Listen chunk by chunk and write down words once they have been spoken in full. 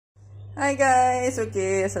Hi guys,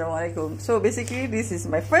 okay, assalamualaikum. So basically this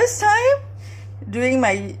is my first time doing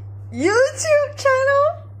my YouTube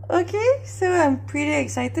channel. Okay, so I'm pretty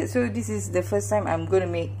excited. So this is the first time I'm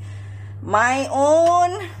gonna make my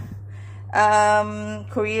own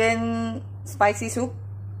Korean spicy soup.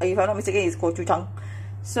 If I'm not mistaken, it's Gochujang.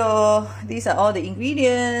 So these are all the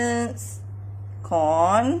ingredients: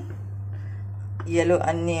 corn, yellow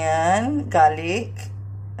onion, garlic,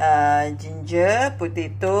 ginger,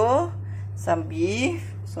 potato, some beef,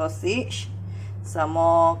 sausage, some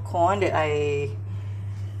more corn that I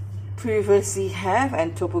previously have,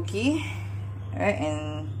 and tteokbokki, right,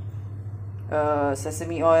 and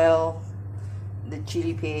sesame oil, the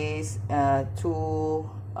chili paste, two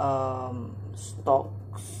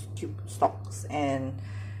cube stalks, and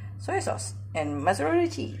soy sauce, and mozzarella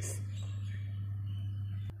cheese.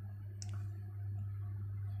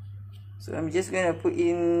 So I'm just gonna put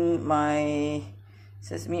in my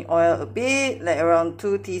sesame oil a bit, like around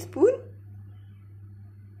 2 teaspoons.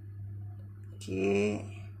 Okay.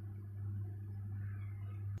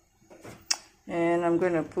 And I'm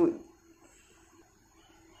gonna put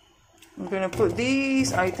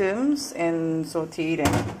these items and saute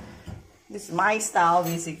them. This is my style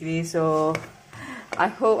basically, so I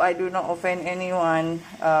hope I do not offend anyone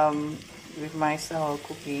with my style of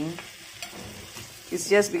cooking. It's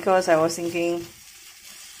just because I was thinking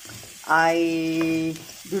I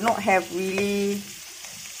do not have really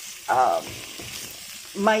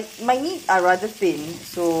my meat are rather thin,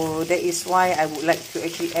 so that is why I would like to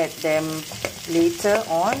actually add them later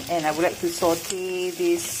on, and I would like to saute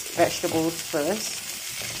these vegetables first.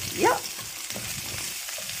 Yeah.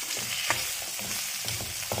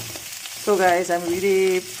 So guys, I'm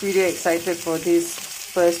really pretty excited for this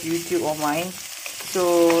first YouTube of mine.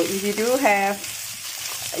 So if you do have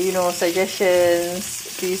suggestions,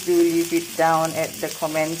 please do leave it down at the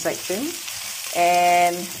comment section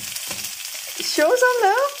and show some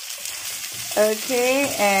love. Okay,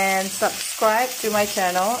 and subscribe to my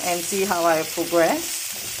channel and see how I progress.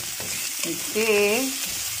 Okay.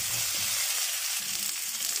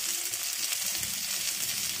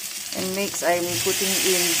 And next I'm putting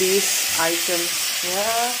in these items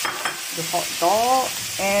here, the hot dog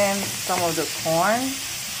and some of the corn.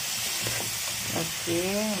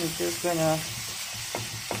 Okay, I'm just gonna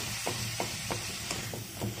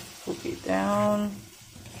cook it down.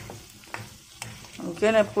 I'm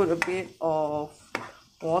gonna put a bit of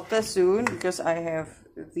water soon because I have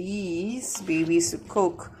these babies to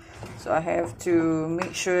cook. So I have to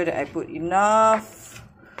make sure that I put enough.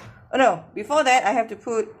 Oh no, before that I have to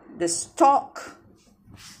put the stock.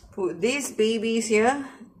 Put these babies here,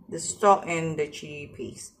 the stock and the chili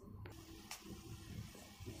paste.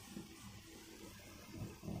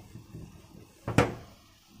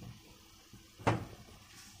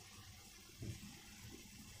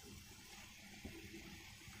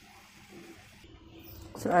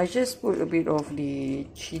 So I just put a bit of the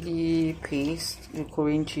chili paste, the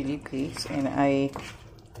Korean chili paste, and I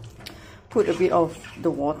put a bit of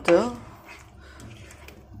the water,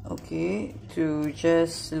 okay, to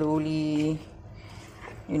just slowly,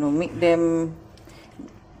 mix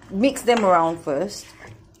them around first.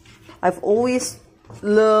 I've always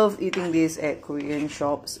loved eating this at Korean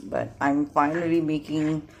shops, but I'm finally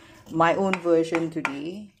making my own version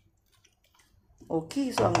today.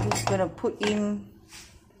 Okay, so I'm just gonna put in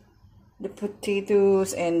the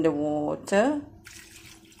potatoes and the water.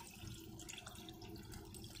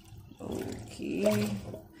 Okay.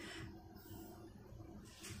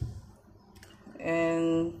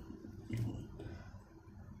 And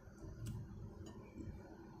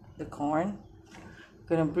the corn.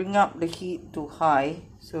 Gonna bring up the heat to high,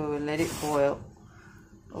 so let it boil.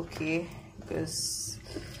 Okay, because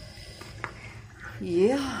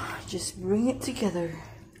yeah, just bring it together.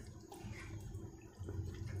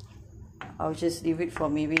 I'll just leave it for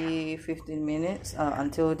maybe 15 minutes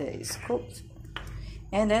until that is cooked,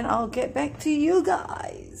 and then I'll get back to you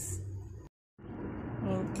guys.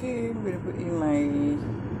 Okay, I'm gonna put in my,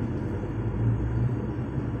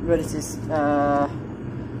 what is this,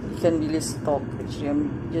 ikan bilis stock. Actually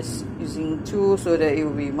I'm just using 2 so that it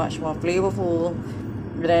will be much more flavorful.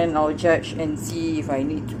 Then I'll judge and see if I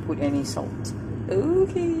need to put any salt.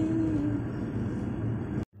 Okay,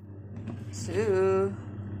 so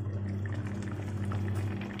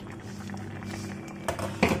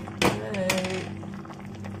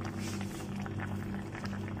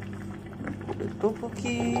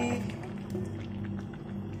tteokbokki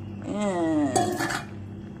and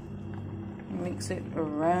mix it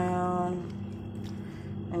around,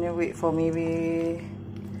 and then wait for maybe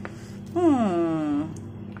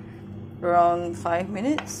around 5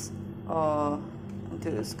 minutes.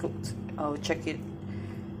 until it's cooked. I'll check it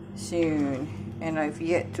soon. And I've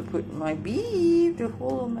yet to put my beef, the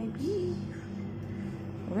whole of my beef.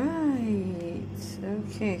 Right,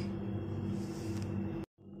 okay.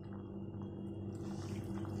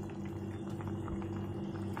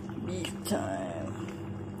 Beef time.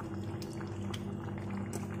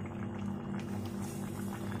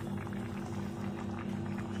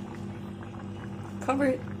 Cover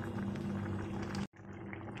it.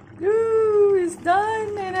 Ooh, it's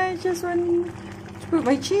done, and I just want to put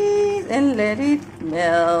my cheese and let it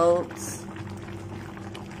melt.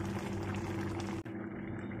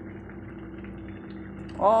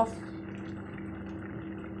 Off.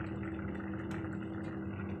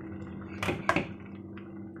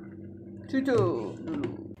 Tutup dulu.